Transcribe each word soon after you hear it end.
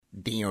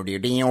It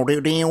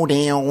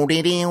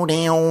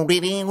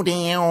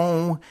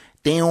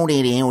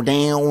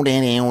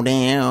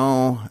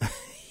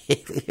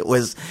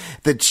was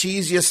the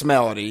cheesiest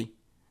melody.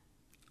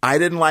 I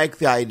didn't like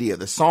the idea of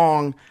the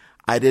song.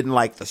 I didn't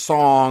like the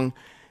song.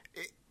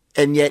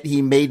 And yet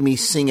he made me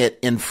sing it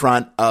in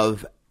front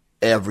of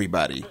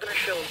everybody. I'm going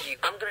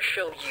to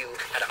show you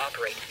how to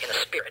operate in a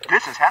spirit.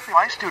 This is Happy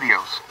Life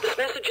Studios. This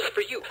message is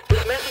for you.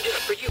 This message is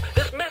for you.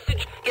 This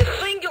message is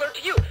singular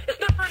to you. It's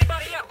not for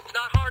anybody else. It's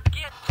not hard to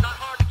get. It's not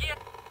hard to get.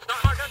 It's not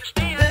hard to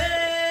understand. Hey,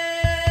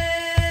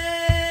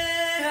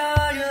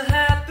 are you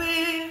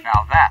happy?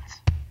 Now that's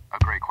a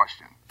great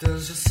question.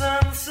 Does your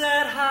sun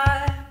set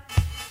high?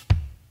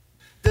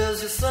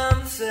 Does your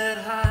sun set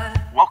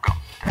high? Welcome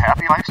to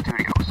Happy Life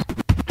Studios.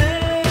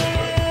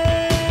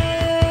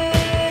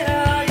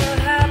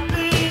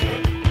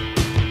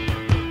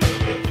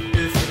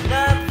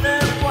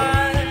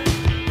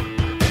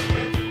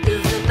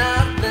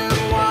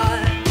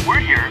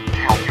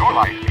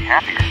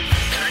 Happier.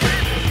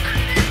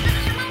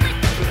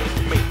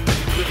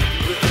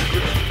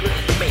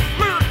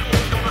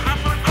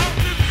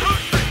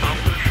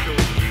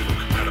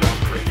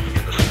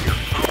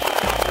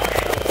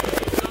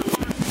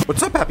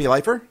 What's up, Happy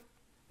Lifer?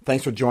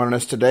 Thanks for joining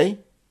us today.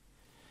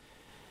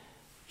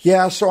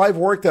 Yeah, so I've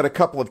worked at a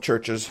couple of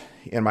churches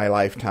in my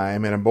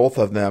lifetime, and in both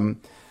of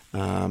them,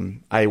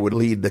 I would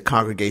lead the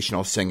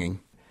congregational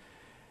singing.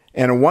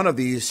 And in one of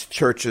these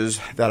churches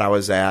that I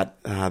was at,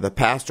 the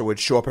pastor would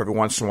show up every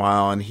once in a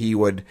while and he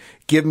would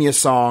give me a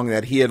song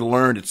that he had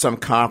learned at some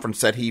conference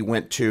that he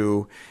went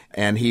to,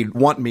 and he'd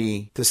want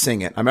me to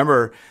sing it. I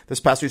remember this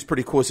pastor was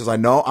pretty cool. He says, I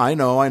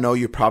know,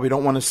 you probably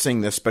don't want to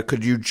sing this, but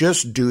could you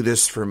just do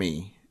this for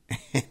me?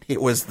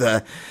 It was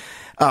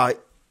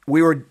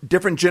we were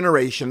different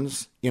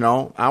generations, you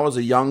know. I was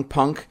a young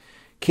punk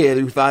kid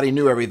who thought he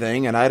knew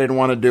everything, and I didn't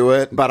want to do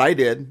it, but I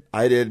did.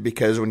 I did,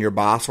 because when your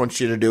boss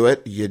wants you to do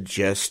it, you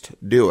just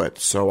do it.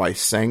 So I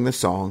sang the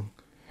song,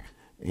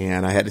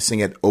 and I had to sing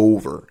it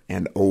over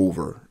and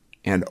over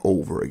and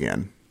over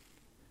again.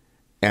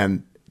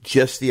 And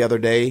just the other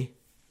day,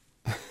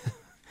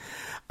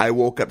 I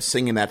woke up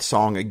singing that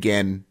song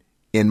again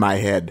in my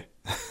head.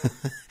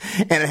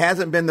 And it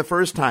hasn't been the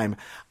first time.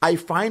 I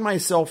find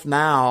myself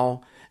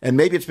now, and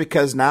maybe it's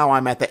because now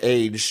I'm at the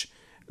age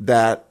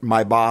that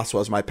my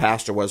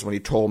pastor was when he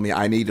told me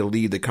I need to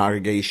lead the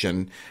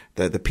congregation,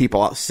 the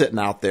people sitting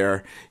out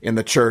there in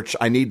the church.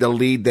 I need to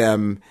lead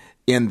them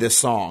in this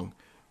song.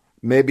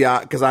 Maybe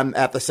because I'm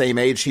at the same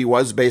age he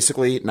was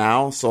basically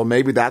now, so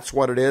maybe that's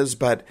what it is.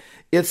 But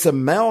it's a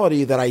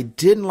melody that I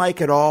didn't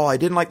like at all. I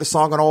didn't like the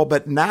song at all,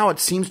 but now it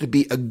seems to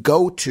be a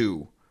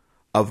go-to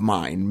of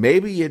mine.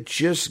 Maybe it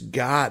just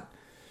got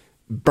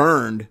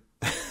burned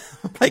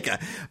like a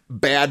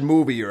bad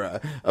movie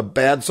or a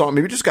bad song.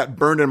 Maybe it just got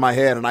burned in my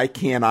head and I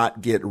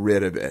cannot get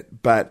rid of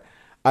it. But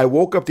I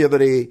woke up the other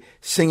day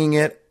singing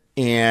it,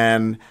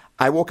 and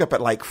I woke up at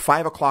like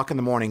 5 o'clock in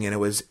the morning and it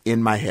was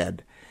in my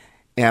head.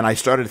 And I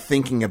started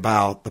thinking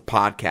about the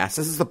podcast.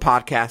 This is the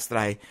podcast that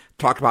I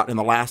talked about in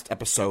the last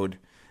episode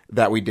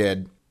that we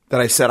did, that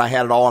I said I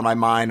had it all in my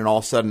mind, and all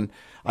of a sudden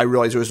I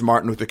realized it was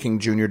Martin Luther King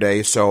Jr.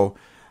 Day. So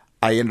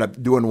I ended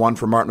up doing one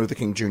for Martin Luther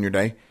King Jr.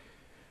 Day.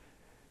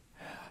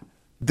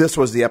 This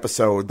was the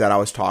episode that I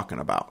was talking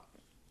about.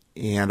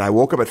 And I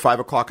woke up at 5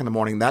 o'clock in the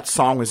morning. That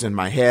song was in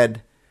my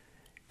head,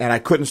 and I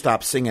couldn't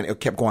stop singing. It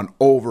kept going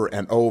over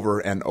and over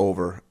and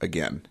over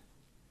again.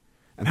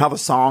 And how the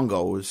song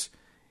goes,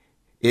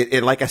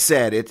 it like I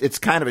said, it's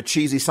kind of a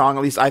cheesy song.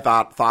 At least I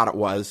thought it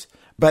was.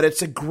 But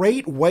it's a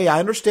great way. I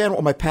understand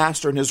what my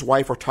pastor and his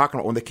wife were talking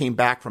about when they came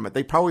back from it.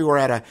 They probably were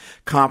at a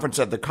conference.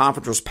 The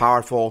conference was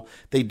powerful.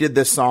 They did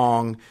this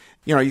song.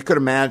 You know, you could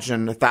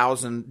imagine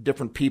 1,000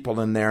 different people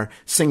in there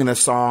singing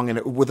this song,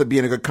 and with it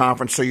being a good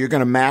conference. So you're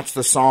going to match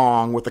the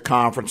song with the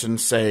conference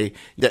and say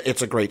that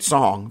it's a great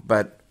song.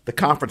 But the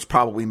conference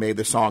probably made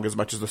the song as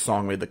much as the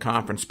song made the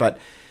conference. But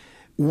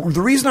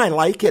the reason I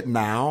like it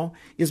now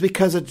is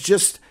because it's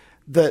just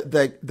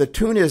the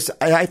tune is,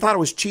 I thought it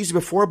was cheesy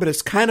before, but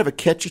it's kind of a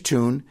catchy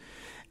tune.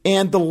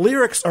 And the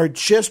lyrics are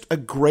just a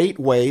great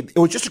way. It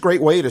was just a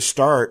great way to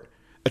start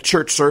a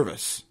church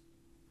service.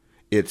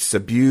 It's a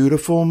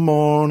beautiful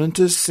morning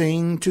to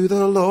sing to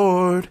the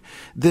Lord.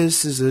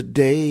 This is a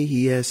day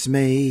he has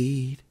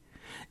made.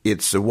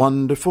 It's a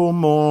wonderful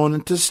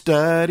morning to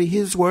study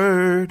his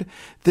word.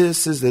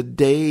 This is the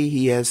day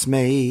he has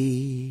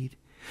made.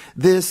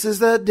 This is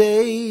the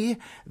day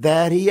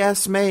that he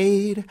has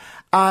made.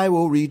 I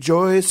will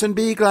rejoice and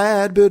be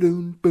glad.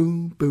 Boom,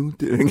 boom, boom.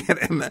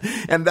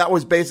 And that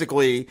was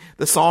basically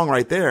the song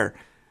right there.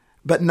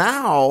 But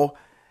now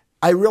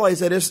I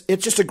realize that it's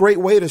just a great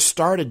way to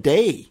start a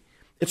day.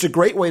 It's a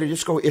great way to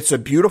just go, it's a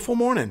beautiful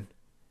morning.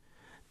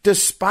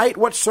 Despite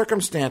what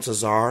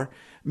circumstances are,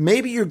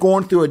 maybe you're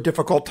going through a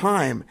difficult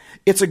time.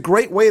 It's a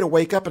great way to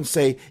wake up and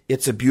say,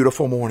 it's a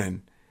beautiful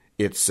morning.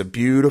 It's a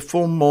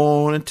beautiful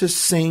morning to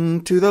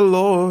sing to the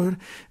Lord.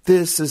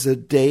 This is a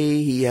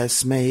day he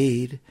has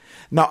made.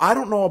 Now, I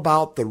don't know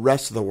about the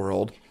rest of the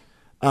world,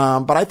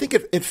 but I think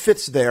it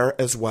fits there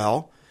as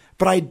well.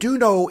 But I do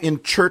know in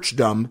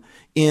churchdom,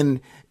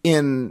 in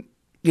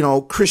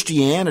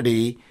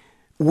Christianity,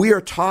 we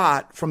are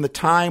taught from the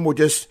time we're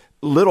just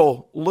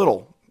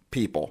little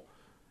people.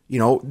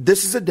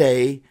 This is a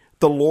day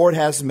the Lord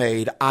has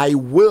made. I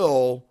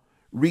will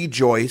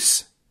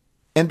rejoice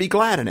and be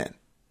glad in it.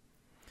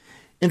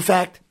 In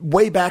fact,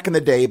 way back in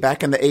the day,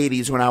 back in the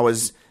 80s when I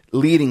was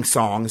leading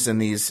songs in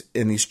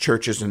these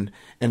churches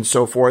and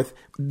so forth,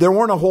 there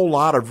weren't a whole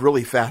lot of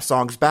really fast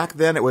songs. Back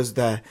then it was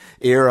the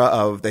era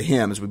of the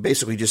hymns. We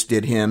basically just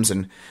did hymns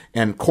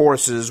and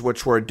choruses,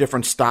 which were a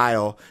different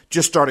style,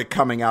 just started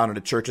coming out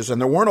into churches. And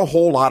there weren't a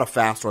whole lot of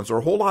fast ones. There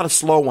were a whole lot of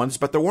slow ones,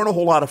 but there weren't a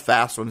whole lot of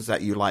fast ones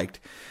that you liked.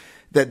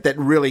 That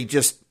really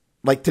just,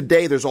 like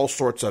today, there's all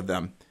sorts of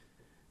them.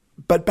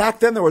 But back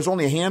then there was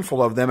only a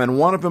handful of them, and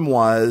one of them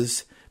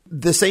was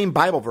the same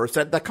Bible verse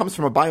that comes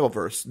from a Bible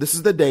verse. This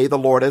is the day the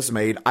Lord has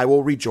made. I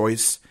will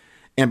rejoice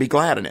and be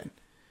glad in it.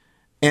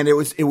 And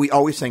we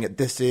always sang it.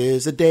 This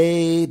is the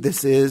day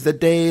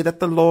that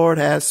the Lord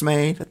has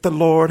made, that the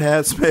Lord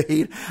has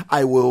made.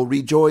 I will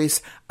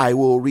rejoice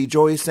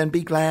and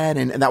be glad.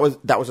 And that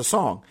was a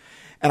song.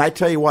 And I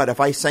tell you what, if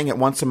I sang it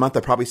once a month, I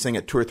probably sang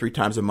it 2 or 3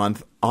 times a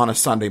month on a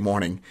Sunday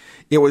morning.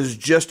 It was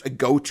just a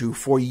go-to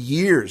for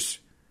years.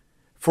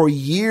 For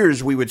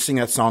years, we would sing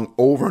that song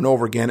over and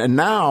over again. And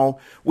now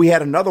we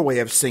had another way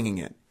of singing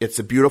it. It's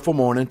a beautiful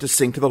morning to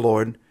sing to the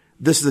Lord.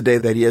 This is the day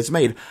that he has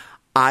made.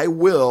 I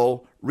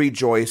will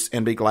rejoice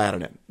and be glad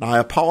in it. Now, I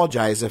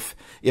apologize if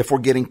we're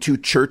getting too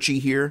churchy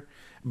here,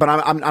 but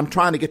I'm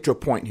trying to get to a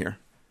point here.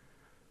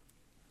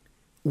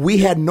 We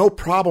had no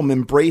problem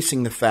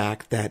embracing the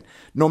fact that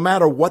no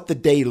matter what the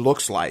day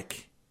looks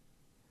like,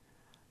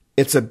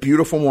 it's a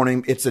beautiful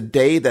morning. It's a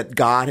day that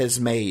God has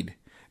made.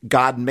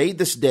 God made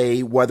this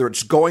day, whether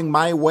it's going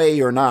my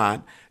way or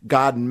not.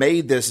 God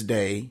made this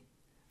day,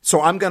 so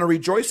I'm going to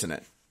rejoice in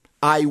it.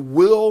 I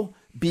will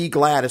be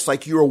glad. It's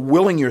like you're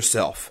willing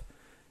yourself.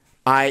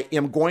 I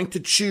am going to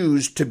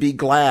choose to be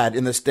glad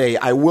in this day.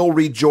 I will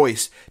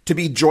rejoice, to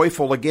be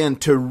joyful again,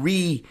 to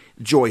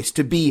rejoice,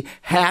 to be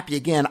happy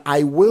again.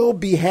 I will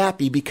be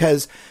happy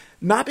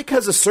not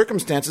because of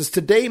circumstances.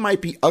 Today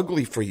might be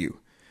ugly for you.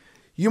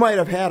 You might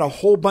have had a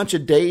whole bunch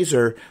of days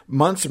or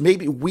months, or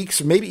maybe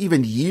weeks, maybe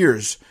even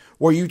years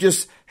where you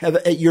just have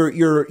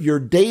your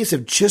days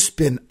have just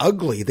been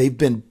ugly. They've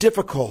been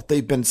difficult.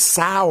 They've been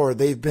sour.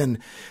 They've been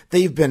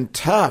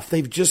tough.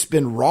 They've just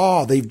been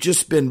raw. They've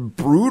just been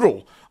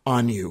brutal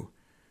on you.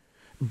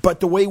 But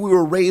the way we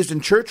were raised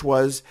in church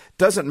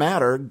doesn't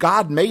matter.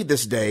 God made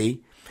this day.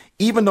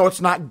 Even though it's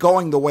not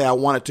going the way I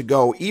want it to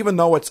go, even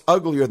though it's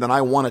uglier than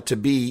I want it to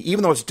be,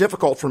 even though it's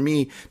difficult for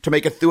me to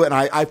make it through it, and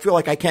I feel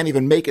like I can't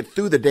even make it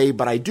through the day,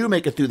 but I do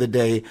make it through the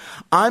day,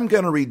 I'm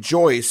going to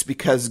rejoice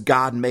because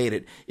God made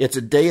it. It's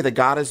a day that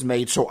God has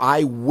made, so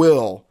I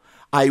will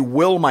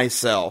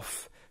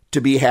myself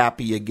to be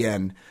happy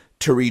again,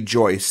 to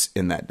rejoice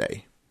in that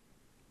day.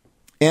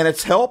 And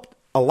it's helped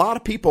a lot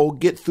of people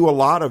get through a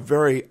lot of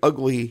very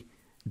ugly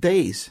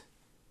days.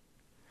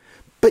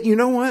 But you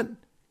know what?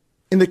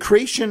 In the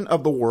creation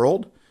of the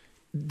world,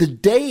 the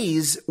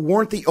days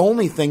weren't the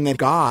only thing that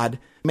God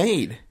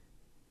made.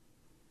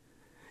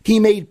 He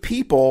made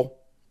people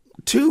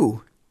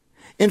too.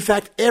 In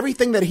fact,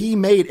 everything that he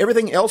made,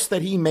 everything else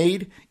that he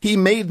made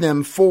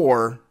them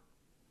for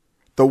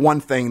the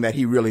one thing that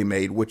he really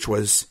made, which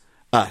was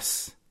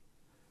us,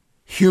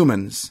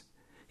 humans.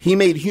 He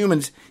made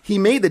humans. He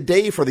made the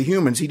day for the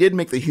humans. He didn't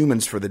make the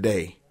humans for the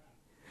day.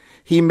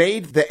 He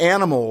made the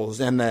animals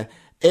and the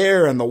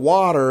air and the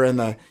water and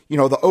the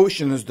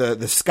oceans,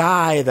 the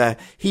sky,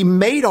 he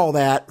made all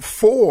that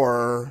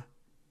for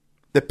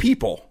the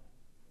people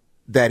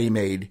that he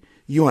made,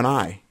 you and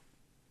I.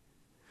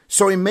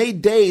 So he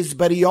made days,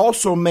 but he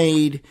also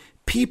made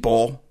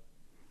people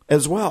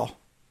as well.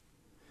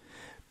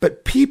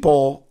 But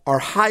people are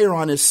higher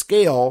on his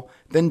scale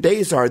than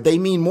days are. They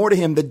mean more to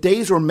him. The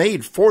days were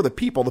made for the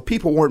people. The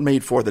people weren't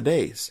made for the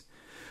days.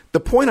 The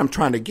point I'm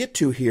trying to get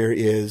to here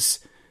is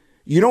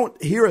you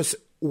don't hear us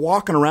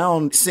walking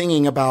around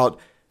singing about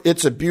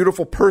it's a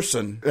beautiful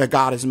person that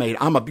God has made.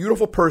 I'm a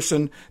beautiful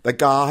person that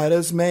God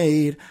has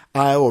made.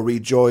 I will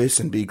rejoice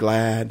and be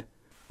glad.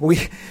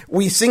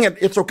 We sing it.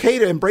 It's okay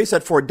to embrace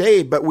that for a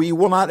day, but we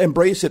will not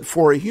embrace it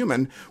for a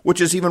human,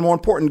 which is even more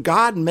important.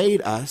 God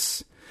made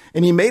us,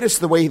 and he made us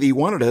the way that he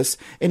wanted us,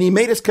 and he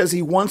made us because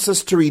he wants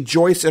us to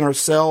rejoice in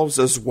ourselves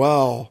as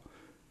well.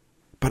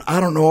 But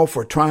I don't know if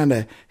we're trying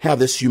to have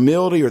this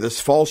humility or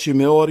this false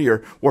humility,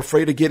 or we're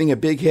afraid of getting a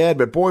big head.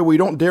 But boy, we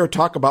don't dare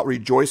talk about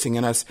rejoicing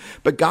in us.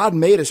 But God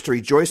made us to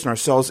rejoice in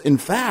ourselves. In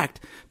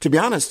fact, to be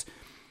honest,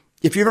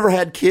 if you've ever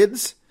had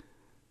kids,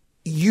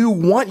 you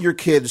want your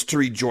kids to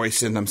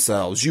rejoice in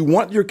themselves. You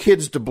want your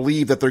kids to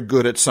believe that they're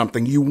good at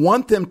something. You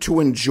want them to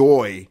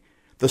enjoy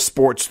the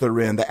sports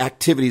they're in, the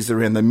activities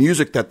they're in, the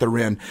music that they're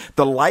in,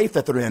 the life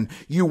that they're in.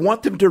 You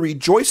want them to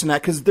rejoice in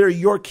that because they're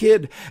your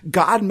kid.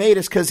 God made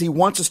us because he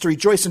wants us to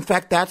rejoice. In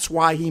fact, that's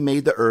why he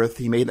made the earth.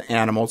 He made the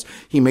animals.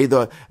 He made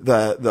the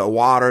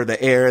water,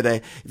 the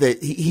air.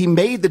 He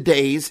made the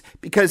days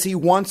because he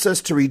wants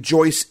us to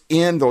rejoice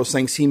in those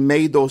things. He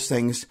made those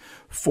things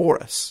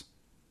for us.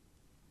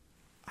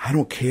 I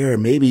don't care.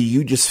 Maybe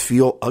you just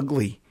feel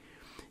ugly.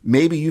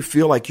 Maybe you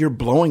feel like you're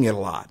blowing it a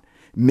lot.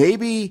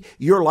 Maybe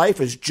your life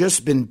has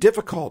just been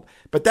difficult,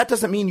 but that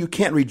doesn't mean you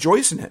can't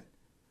rejoice in it.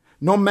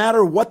 No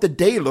matter what the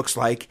day looks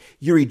like,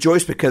 you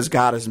rejoice because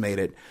God has made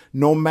it.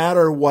 No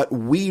matter what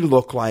we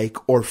look like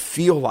or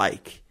feel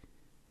like,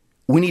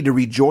 we need to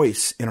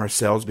rejoice in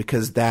ourselves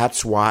because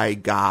that's why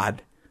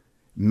God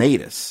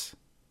made us.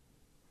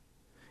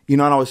 You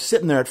know, and I was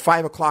sitting there at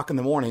 5 o'clock in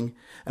the morning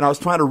and I was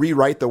trying to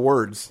rewrite the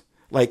words.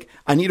 Like,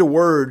 I need a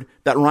word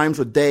that rhymes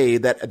with day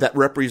that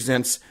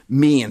represents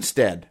me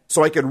instead.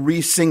 So I could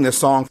re-sing the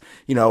song,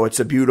 you know, it's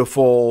a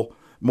beautiful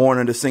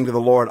morning to sing to the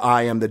Lord,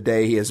 I am the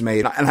day he has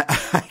made. And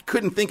I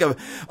couldn't think of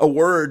a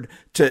word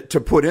to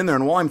put in there.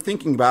 And while I'm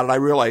thinking about it, I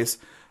realize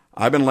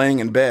I've been laying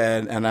in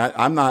bed and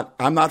I'm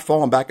not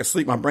falling back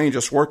asleep. My brain's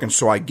just working.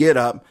 So I get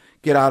up,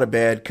 get out of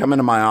bed, come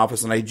into my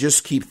office, and I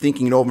just keep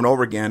thinking over and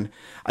over again.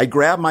 I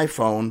grab my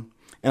phone,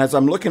 and as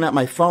I'm looking at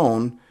my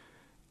phone,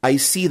 I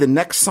see the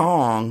next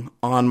song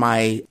on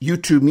my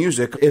YouTube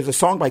music is a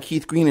song by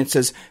Keith Green. It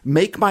says,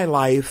 make my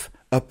life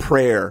a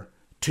prayer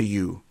to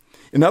you.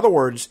 In other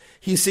words,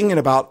 he's singing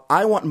about,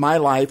 I want my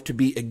life to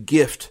be a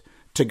gift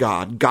to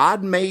God.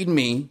 God made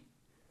me.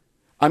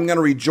 I'm going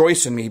to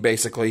rejoice in me,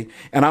 basically.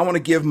 And I want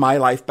to give my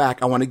life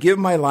back. I want to give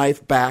my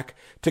life back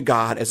to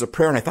God as a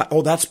prayer. And I thought,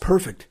 oh, that's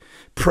perfect.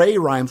 Pray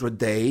rhymes with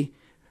day.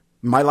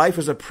 My life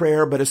is a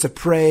prayer, but it's a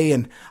pray,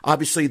 and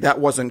obviously that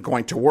wasn't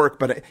going to work.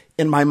 But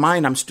in my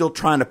mind, I'm still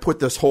trying to put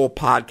this whole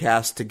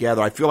podcast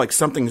together. I feel like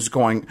something's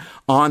going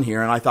on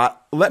here, and I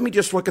thought, let me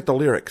just look at the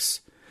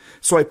lyrics.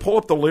 So I pull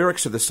up the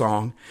lyrics of the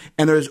song,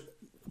 and there's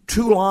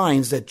 2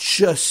 lines that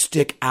just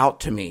stick out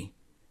to me.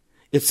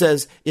 It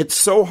says, it's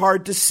so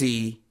hard to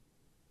see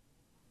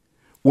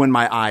when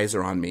my eyes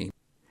are on me.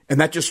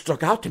 And that just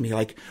stuck out to me.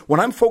 Like, when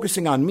I'm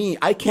focusing on me,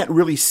 I can't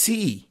really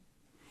see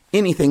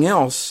anything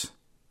else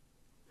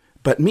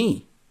but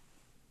me.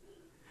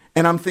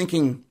 And I'm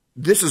thinking,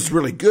 this is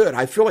really good.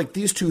 I feel like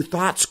these 2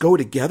 thoughts go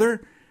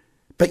together,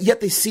 but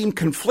yet they seem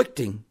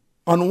conflicting.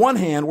 On one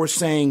hand, we're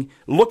saying,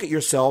 look at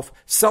yourself,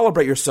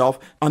 celebrate yourself.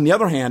 On the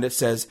other hand, it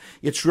says,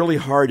 it's really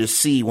hard to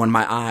see when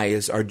my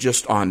eyes are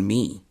just on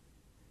me.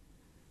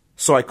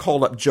 So I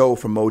called up Joe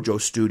from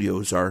Mojo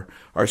Studios, our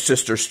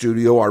sister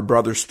studio, our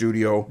brother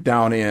studio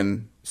down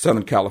in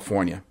Southern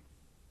California.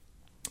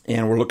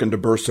 And we're looking to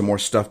burst some more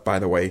stuff, by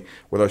the way,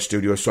 with our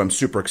studio. So I'm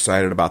super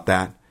excited about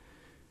that.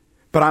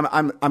 But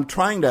I'm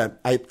trying to,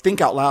 I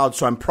think out loud,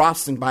 so I'm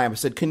processing by him. I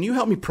said, can you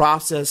help me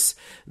process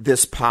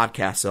this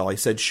podcast, El? He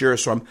said, sure.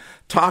 So I'm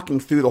talking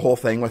through the whole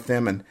thing with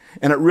him, and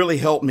it really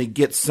helped me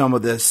get some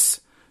of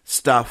this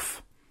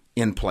stuff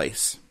in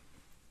place.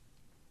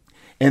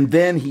 And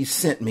then he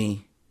sent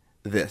me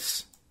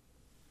this.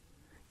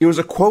 It was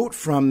a quote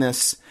from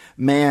this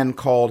man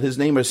called, his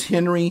name was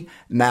Henry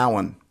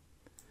Nouwen.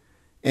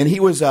 And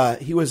he was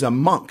a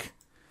monk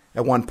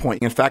at one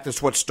point. In fact,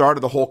 it's what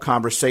started the whole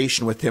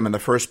conversation with him in the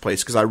first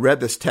place, because I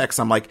read this text.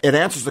 I'm like, it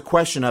answers the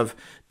question of,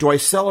 do I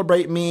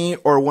celebrate me,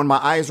 or when my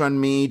eyes are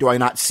on me, do I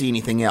not see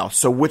anything else?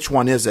 So which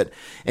one is it?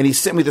 And he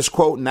sent me this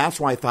quote, and that's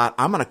why I thought,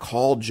 I'm going to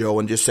call Joe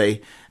and just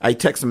say, I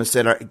texted him and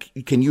said,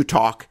 can you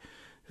talk?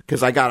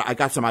 Because I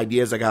got some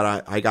ideas I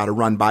gotta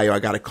run by you. I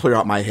gotta clear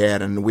out my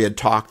head. And we had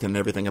talked and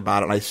everything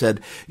about it. And I said,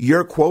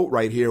 your quote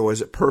right here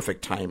was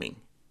perfect timing.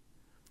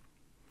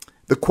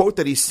 The quote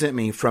that he sent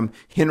me from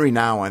Henry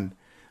Nouwen,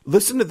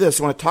 listen to this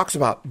when it talks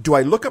about, do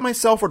I look at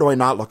myself or do I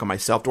not look at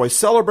myself? Do I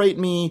celebrate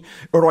me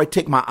or do I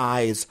take my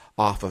eyes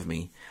off of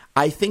me?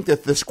 I think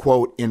that this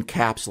quote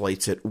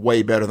encapsulates it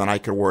way better than I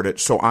could word it,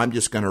 so I'm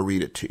just going to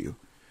read it to you.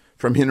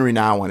 From Henry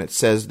Nouwen, it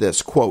says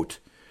this, quote,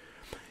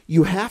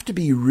 you have to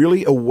be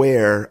really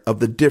aware of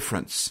the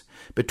difference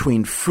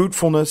between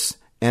fruitfulness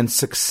and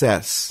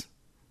success,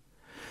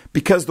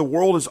 because the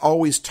world is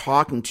always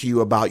talking to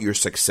you about your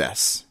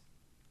success.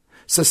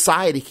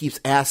 Society keeps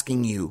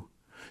asking you,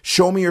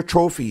 show me your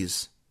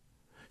trophies.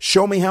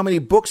 Show me how many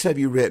books have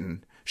you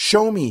written.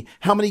 Show me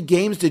how many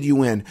games did you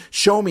win.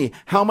 Show me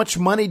how much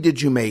money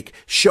did you make.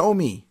 Show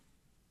me.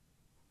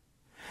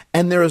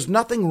 And there is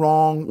nothing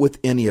wrong with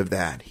any of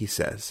that, he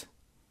says.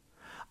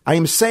 I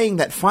am saying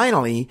that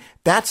finally,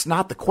 that's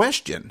not the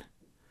question.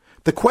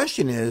 The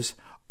question is,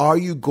 are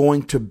you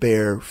going to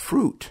bear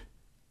fruit?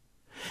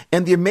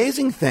 And the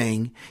amazing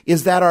thing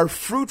is that our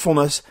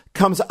fruitfulness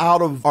comes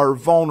out of our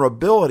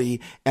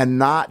vulnerability and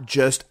not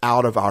just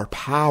out of our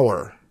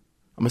power.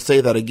 I'm going to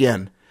say that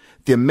again.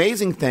 The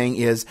amazing thing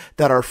is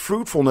that our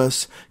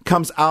fruitfulness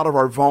comes out of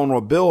our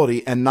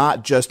vulnerability and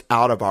not just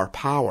out of our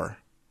power.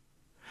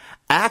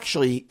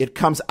 Actually, it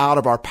comes out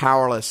of our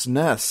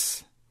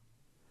powerlessness.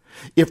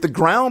 If the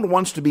ground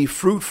wants to be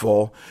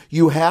fruitful,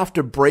 you have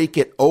to break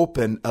it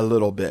open a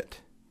little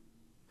bit.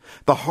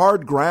 The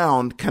hard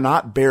ground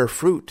cannot bear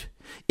fruit.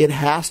 It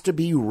has to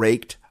be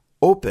raked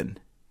open.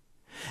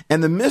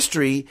 And the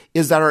mystery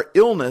is that our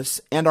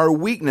illness and our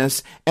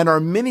weakness and our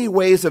many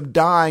ways of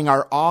dying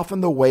are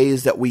often the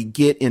ways that we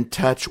get in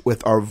touch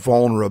with our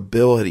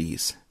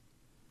vulnerabilities.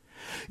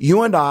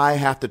 You and I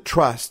have to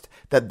trust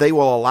that they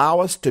will allow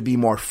us to be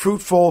more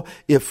fruitful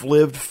if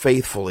lived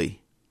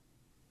faithfully.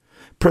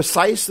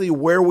 Precisely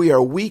where we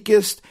are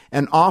weakest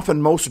and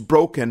often most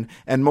broken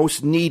and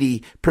most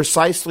needy,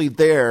 precisely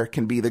there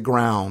can be the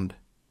ground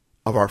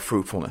of our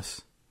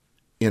fruitfulness.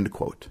 End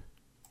quote.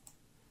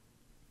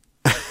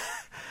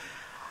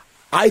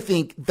 I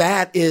think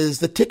that is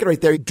the ticket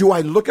right there. Do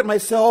I look at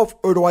myself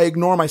or do I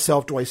ignore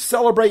myself? Do I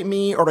celebrate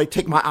me or do I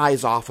take my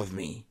eyes off of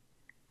me?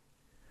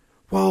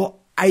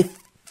 Well, I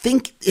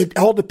think it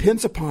all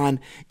depends upon,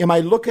 am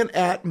I looking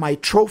at my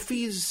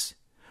trophies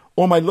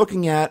or am I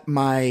looking at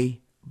my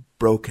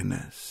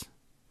brokenness?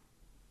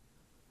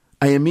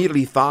 I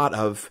immediately thought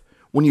of,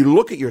 when you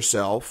look at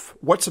yourself,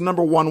 what's the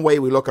number one way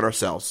we look at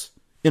ourselves?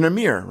 In a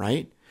mirror,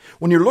 right?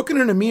 When you're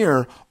looking in a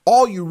mirror,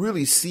 all you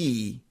really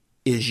see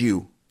is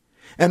you.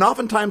 And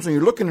oftentimes when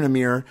you're looking in a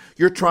mirror,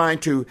 you're trying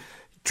to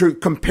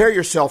compare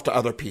yourself to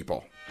other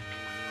people.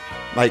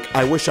 Like,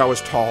 I wish I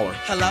was taller.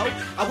 Hello?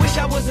 I wish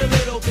I was a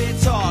little bit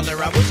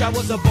taller. I wish I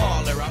was a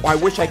baller. I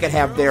wish I could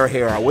have their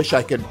hair. I wish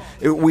I could.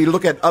 We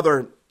look at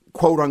other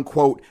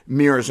quote-unquote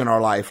mirrors in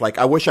our life. Like,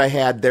 I wish I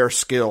had their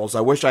skills.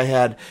 I wish I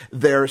had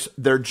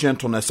their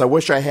gentleness. I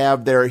wish I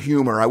had their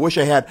humor. I wish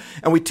I had.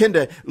 And we tend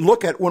to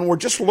look at, when we're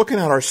just looking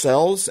at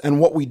ourselves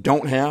and what we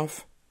don't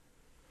have,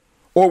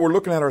 or we're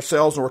looking at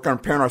ourselves and we're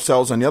comparing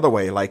ourselves in the other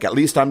way. Like, at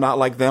least I'm not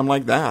like them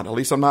like that. At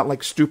least I'm not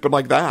like stupid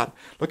like that.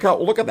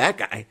 Look at that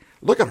guy.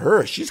 Look at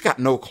her. She's got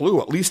no clue.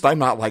 At least I'm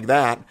not like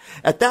that.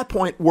 At that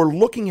point, we're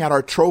looking at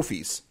our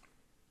trophies.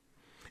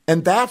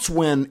 And that's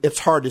when it's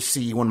hard to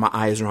see when my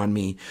eyes are on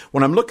me.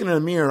 When I'm looking in a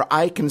mirror,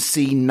 I can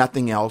see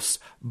nothing else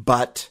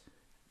but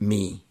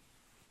me.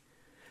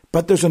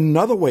 But there's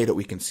another way that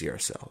we can see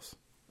ourselves.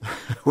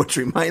 Which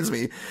reminds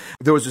me,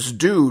 there was this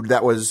dude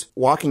that was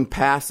walking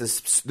past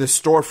this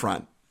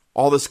storefront.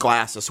 All this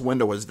glass, this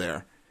window was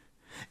there.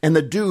 And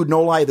the dude,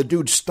 no lie, the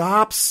dude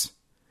stops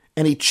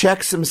and he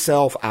checks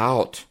himself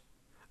out.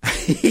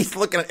 He's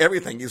looking at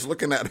everything. He's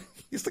looking at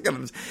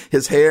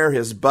his hair,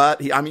 his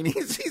butt.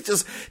 He's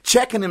just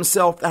checking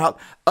himself out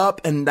up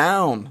and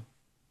down.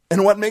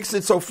 And what makes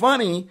it so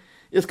funny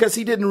is because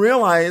he didn't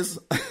realize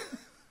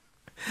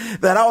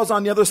that I was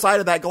on the other side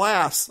of that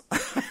glass.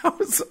 I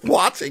was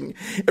watching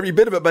every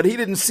bit of it, but he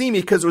didn't see me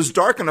because it was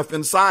dark enough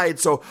inside,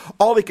 so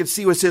all he could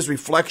see was his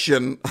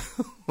reflection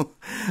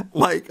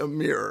like a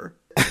mirror.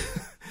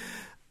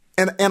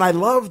 And I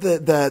love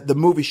the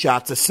movie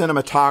shots, the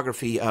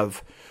cinematography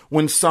of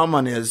when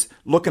someone is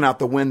looking out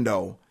the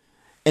window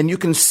and you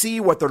can see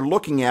what they're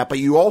looking at, but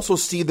you also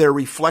see their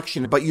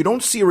reflection, but you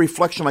don't see a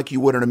reflection like you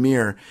would in a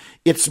mirror.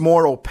 It's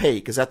more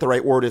opaque. Is that the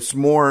right word? It's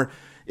more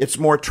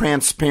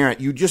transparent.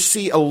 You just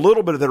see a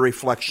little bit of the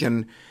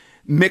reflection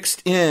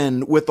mixed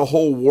in with the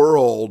whole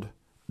world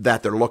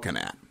that they're looking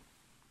at.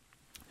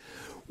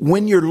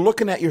 When you're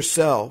looking at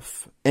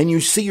yourself and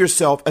you see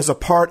yourself as a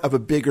part of a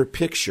bigger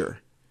picture,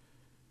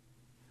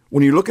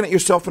 when you're looking at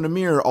yourself in a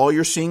mirror, all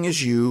you're seeing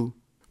is you.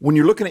 When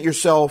you're looking at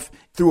yourself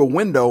through a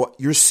window,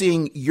 you're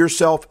seeing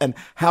yourself and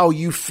how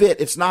you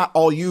fit. It's not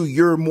all you.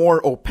 You're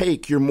more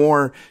opaque. You're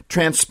more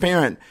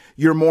transparent.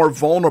 You're more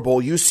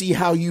vulnerable. You see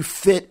how you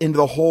fit into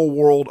the whole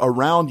world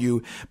around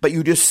you, but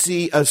you just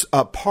see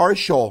a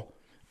partial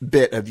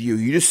bit of you.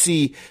 You just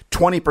see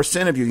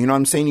 20% of you. You know what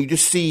I'm saying? You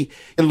just see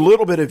a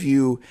little bit of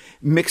you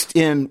mixed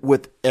in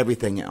with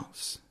everything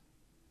else.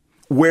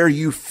 Where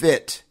you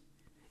fit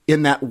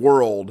in that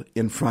world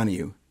in front of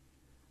you.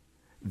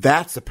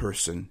 That's the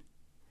person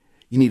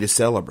you need to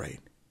celebrate.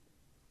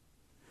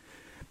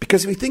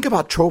 Because if you think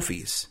about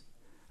trophies,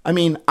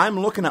 I'm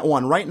looking at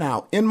one right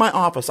now. In my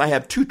office, I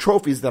have 2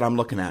 trophies that I'm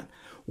looking at.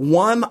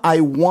 One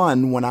I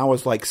won when I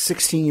was like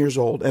 16 years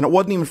old, and it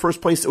wasn't even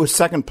first place, it was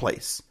second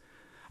place.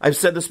 I've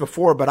said this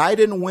before, but I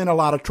didn't win a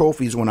lot of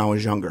trophies when I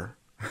was younger.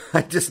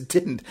 I just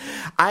didn't.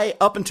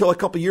 Up until a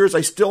couple of years,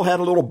 I still had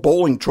a little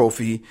bowling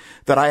trophy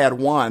that I had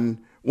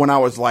won when I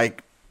was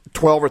like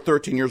 12 or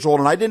 13 years old,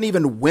 and I didn't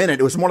even win it.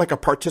 It was more like a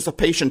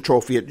participation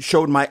trophy. It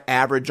showed my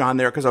average on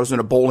there because I was in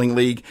a bowling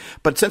league.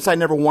 But since I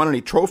never won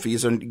any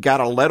trophies and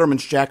got a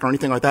Letterman's jacket or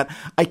anything like that,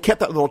 I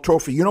kept that little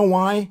trophy. You know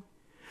why?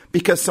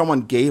 Because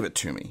someone gave it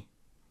to me.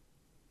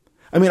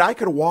 I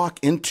could walk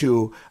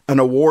into an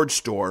award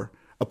store,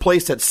 a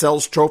place that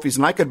sells trophies,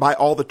 and I could buy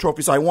all the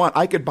trophies I want.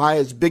 I could buy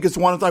as big as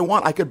one as I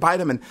want. I could buy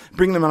them and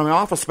bring them in my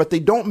office, but they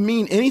don't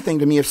mean anything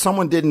to me if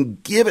someone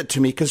didn't give it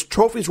to me, because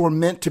trophies were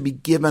meant to be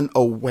given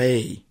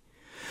away.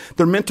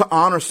 They're meant to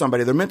honor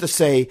somebody. They're meant to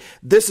say,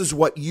 this is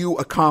what you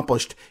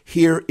accomplished.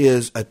 Here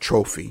is a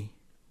trophy.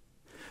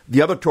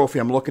 The other trophy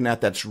I'm looking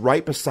at that's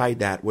right beside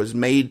that was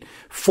made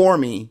for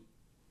me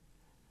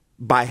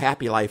by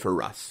Happy Life or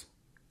Russ.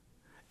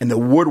 And the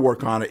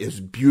woodwork on it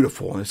is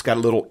beautiful. And it's got a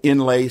little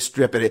inlay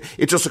strip in it.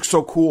 It just looks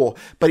so cool.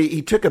 But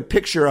he took a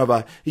picture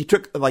of he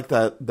took like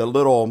the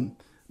little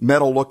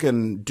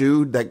metal-looking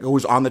dude that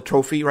goes on the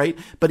trophy, right?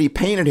 But he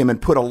painted him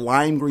and put a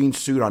lime green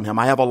suit on him.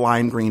 I have a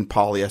lime green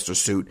polyester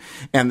suit,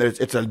 and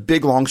it's a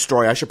big, long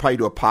story. I should probably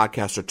do a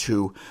podcast or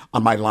two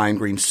on my lime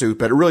green suit,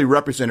 but it really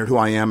represented who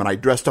I am, and I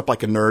dressed up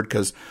like a nerd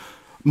because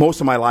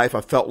most of my life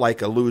I felt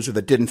like a loser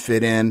that didn't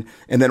fit in.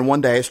 And then one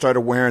day I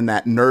started wearing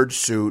that nerd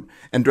suit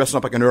and dressing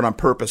up like a nerd on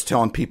purpose,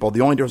 telling people the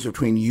only difference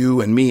between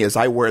you and me is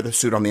I wear the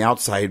suit on the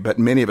outside, but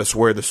many of us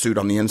wear the suit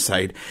on the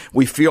inside.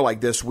 We feel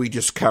like this, we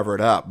just cover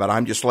it up. But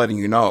I'm just letting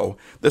you know,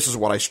 this is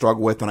what I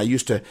struggle with. And I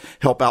used to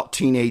help out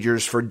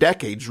teenagers for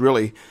decades,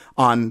 really,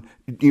 on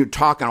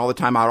talking all the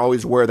time. I'd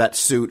always wear that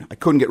suit. I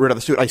couldn't get rid of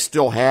the suit. I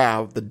still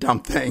have the dumb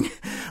thing,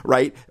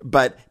 right?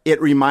 But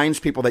it reminds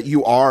people that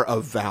you are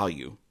of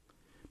value.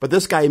 But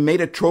this guy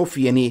made a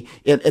trophy, and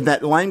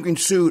that lime green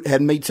suit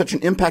had made such an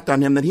impact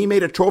on him that he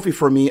made a trophy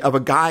for me of a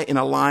guy in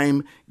a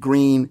lime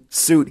green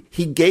suit.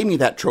 He gave me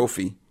that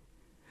trophy.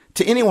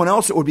 To anyone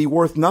else, it would be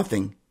worth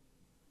nothing.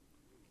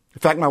 In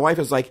fact, my wife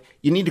is like,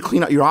 you need to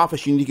clean out your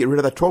office. You need to get rid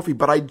of that trophy.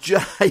 But I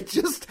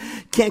just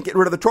can't get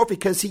rid of the trophy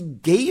because he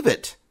gave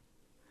it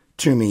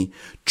to me.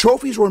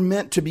 Trophies were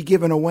meant to be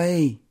given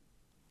away.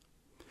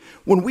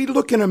 When we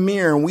look in a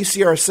mirror and we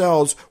see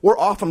ourselves, we're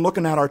often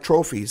looking at our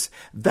trophies.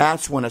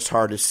 That's when it's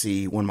hard to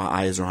see when my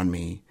eyes are on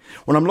me.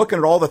 When I'm looking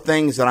at all the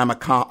things that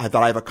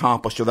I've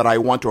accomplished or that I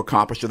want to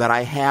accomplish or that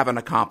I haven't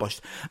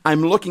accomplished,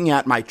 I'm looking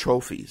at my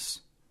trophies.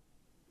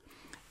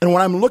 And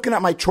when I'm looking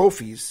at my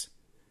trophies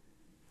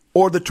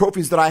or the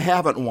trophies that I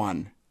haven't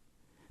won,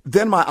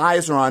 then my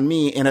eyes are on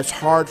me and it's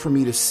hard for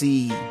me to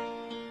see.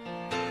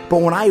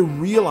 But when I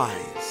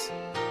realize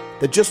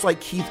that just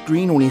like Keith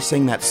Green when he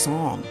sang that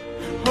song,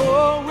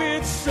 oh,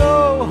 it's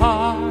so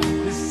hard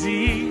to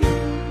see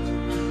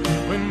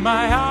when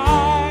my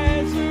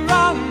eyes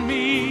are on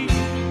me.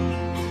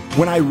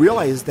 When I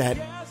realized that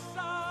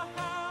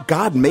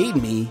God made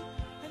me,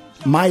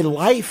 my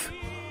life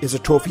is a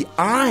trophy.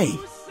 I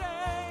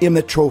am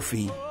the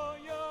trophy.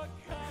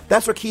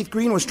 That's what Keith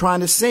Green was trying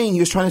to sing. He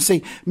was trying to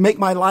say, make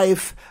my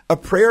life a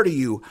prayer to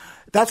you.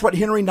 That's what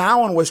Henry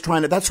Nouwen was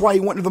trying to. That's why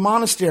he went to the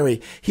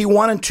monastery. He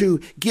wanted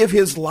to give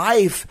his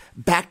life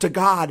back to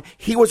God.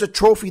 He was a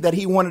trophy that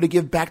he wanted to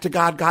give back to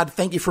God. God,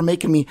 thank you for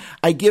making me.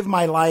 I give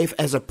my life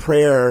as a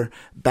prayer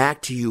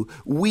back to you.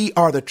 We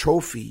are the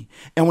trophy.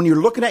 And when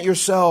you're looking at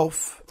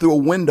yourself through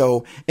a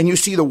window and you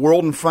see the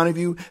world in front of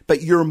you,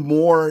 but you're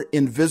more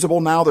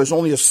invisible now, there's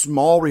only a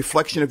small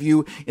reflection of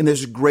you in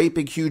this great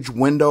big huge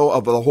window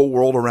of the whole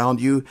world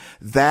around you,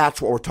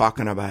 that's what we're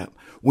talking about.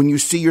 When you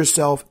see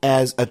yourself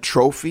as a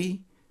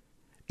trophy,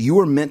 you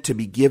are meant to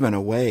be given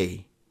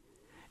away.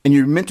 And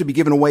you're meant to be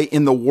given away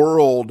in the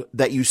world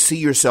that you see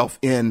yourself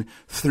in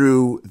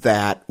through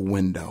that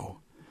window.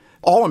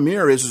 All a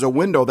mirror is a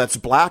window that's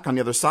black on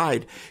the other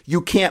side.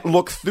 You can't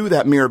look through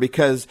that mirror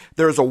because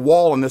there's a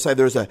wall on this side.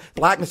 There's a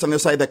blackness on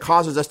this side that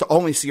causes us to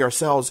only see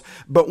ourselves.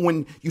 But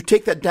when you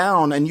take that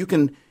down and you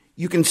can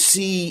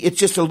see it's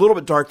just a little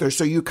bit dark there.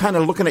 So you kind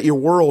of looking at your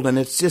world and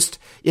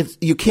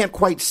you can't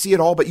quite see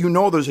it all, but you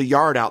know there's a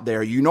yard out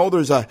there. You know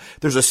there's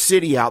a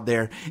city out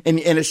there and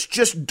it's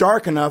just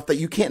dark enough that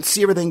you can't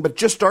see everything, but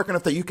just dark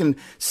enough that you can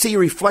see a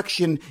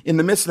reflection in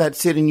the midst of that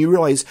city and you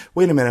realize,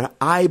 wait a minute,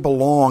 I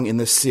belong in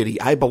this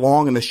city. I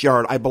belong in this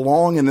yard. I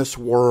belong in this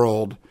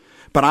world,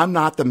 but I'm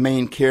not the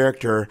main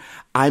character.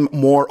 I'm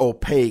more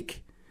opaque.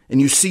 And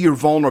you see your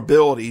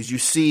vulnerabilities. You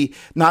see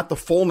not the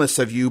fullness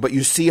of you, but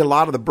you see a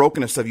lot of the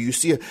brokenness of you. You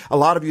see a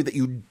lot of you that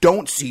you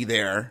don't see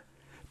there.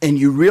 And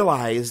you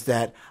realize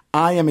that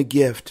I am a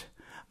gift.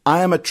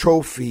 I am a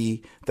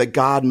trophy that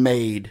God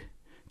made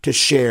to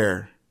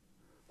share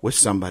with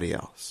somebody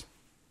else.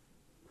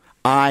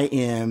 I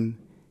am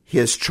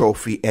his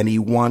trophy and he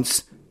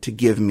wants to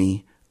give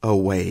me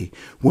away.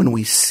 When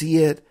we see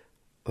it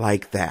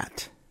like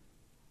that,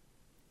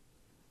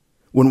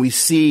 when we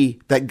see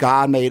that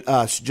God made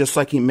us just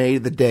like he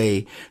made the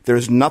day,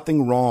 there's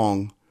nothing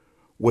wrong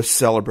with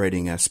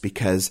celebrating us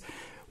because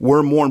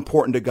we're more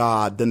important to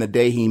God than the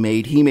day he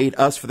made. He made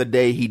us for the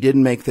day. He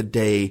didn't make the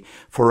day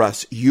for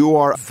us. You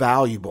are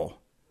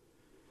valuable.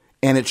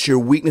 And it's your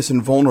weakness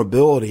and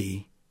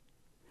vulnerability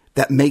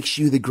that makes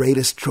you the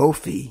greatest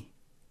trophy.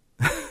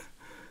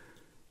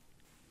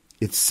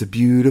 It's a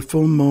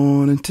beautiful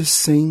morning to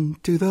sing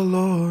to the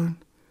Lord.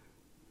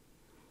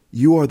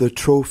 You are the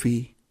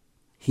trophy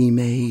he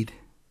made.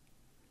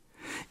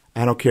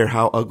 I don't care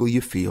how ugly you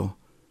feel.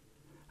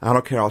 I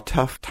don't care how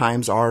tough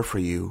times are for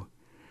you.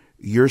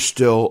 You're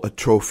still a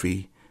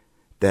trophy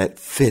that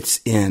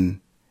fits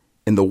in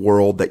the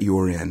world that you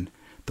are in.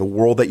 The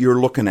world that you're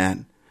looking at.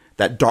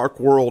 That dark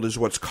world is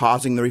what's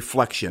causing the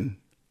reflection.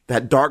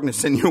 That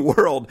darkness in your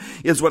world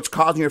is what's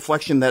causing your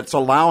reflection that's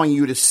allowing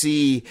you to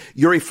see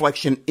your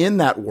reflection in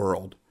that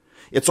world.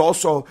 It's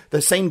also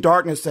the same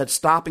darkness that's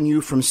stopping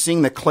you from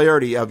seeing the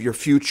clarity of your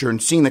future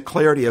and seeing the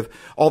clarity of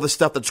all the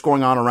stuff that's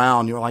going on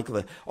around. You know, like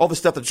all the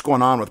stuff that's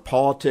going on with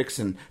politics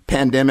and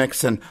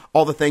pandemics and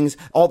all the things.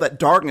 All that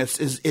darkness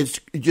is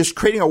just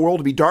creating a world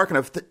to be dark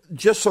enough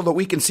just so that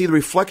we can see the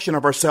reflection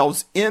of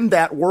ourselves in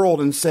that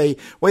world and say,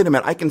 wait a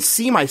minute, I can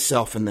see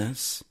myself in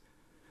this.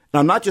 And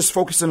I'm not just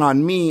focusing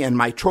on me and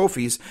my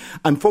trophies.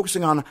 I'm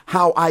focusing on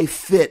how I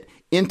fit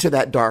into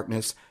that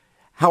darkness,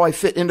 how I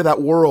fit into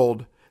that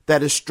world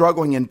that is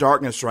struggling in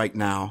darkness right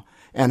now,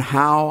 and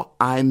how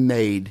I'm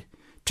made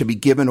to be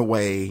given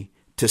away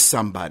to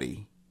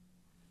somebody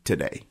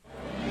today.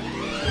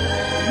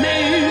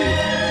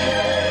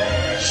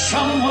 Make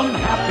someone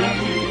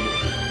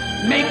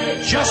happy.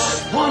 Make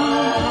just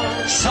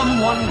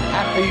someone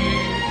happy.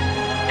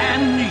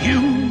 And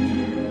you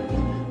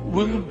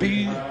will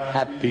be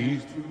happy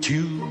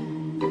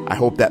too. I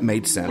hope that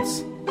made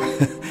sense.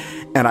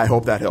 And I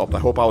hope that helped. I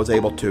hope I was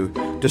able to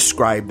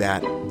describe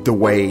that the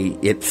way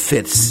it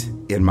fits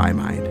in my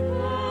mind.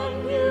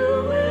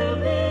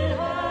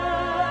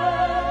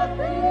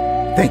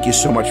 Thank you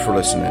so much for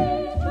listening.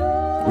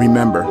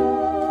 Remember,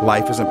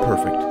 life isn't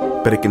perfect,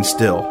 but it can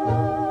still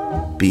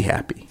be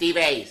happy. Steve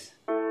A's.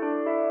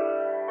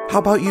 How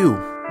about you?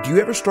 Do you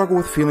ever struggle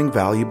with feeling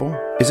valuable?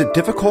 Is it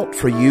difficult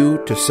for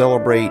you to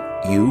celebrate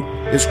you?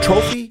 Is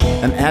trophy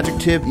an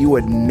adjective you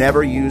would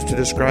never use to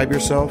describe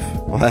yourself?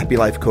 Well, Happy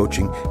Life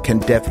Coaching can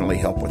definitely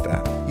help with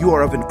that. You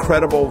are of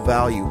incredible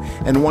value,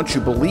 and once you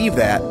believe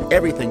that,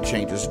 everything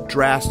changes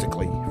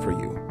drastically for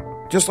you.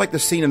 Just like the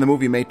scene in the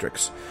movie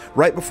Matrix,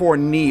 right before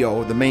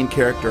Neo, the main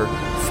character,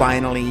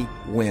 finally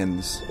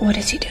wins. What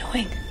is he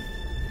doing?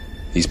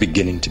 He's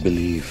beginning to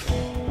believe.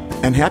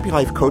 And Happy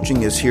Life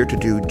Coaching is here to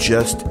do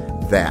just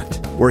that.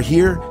 We're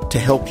here to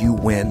help you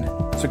win.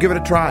 So give it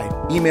a try.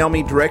 Email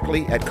me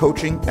directly at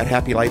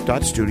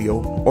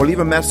coaching@happylife.studio or leave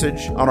a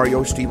message on our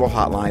Yo Steve-O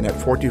hotline at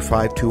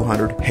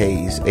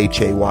 425-200-HAYS,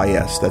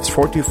 H-A-Y-S. That's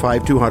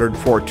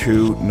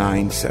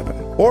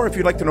 425-200-4297. Or if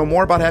you'd like to know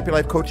more about Happy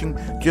Life Coaching,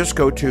 just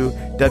go to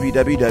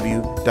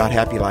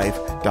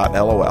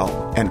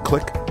www.happylife.lol and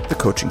click the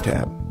coaching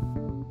tab.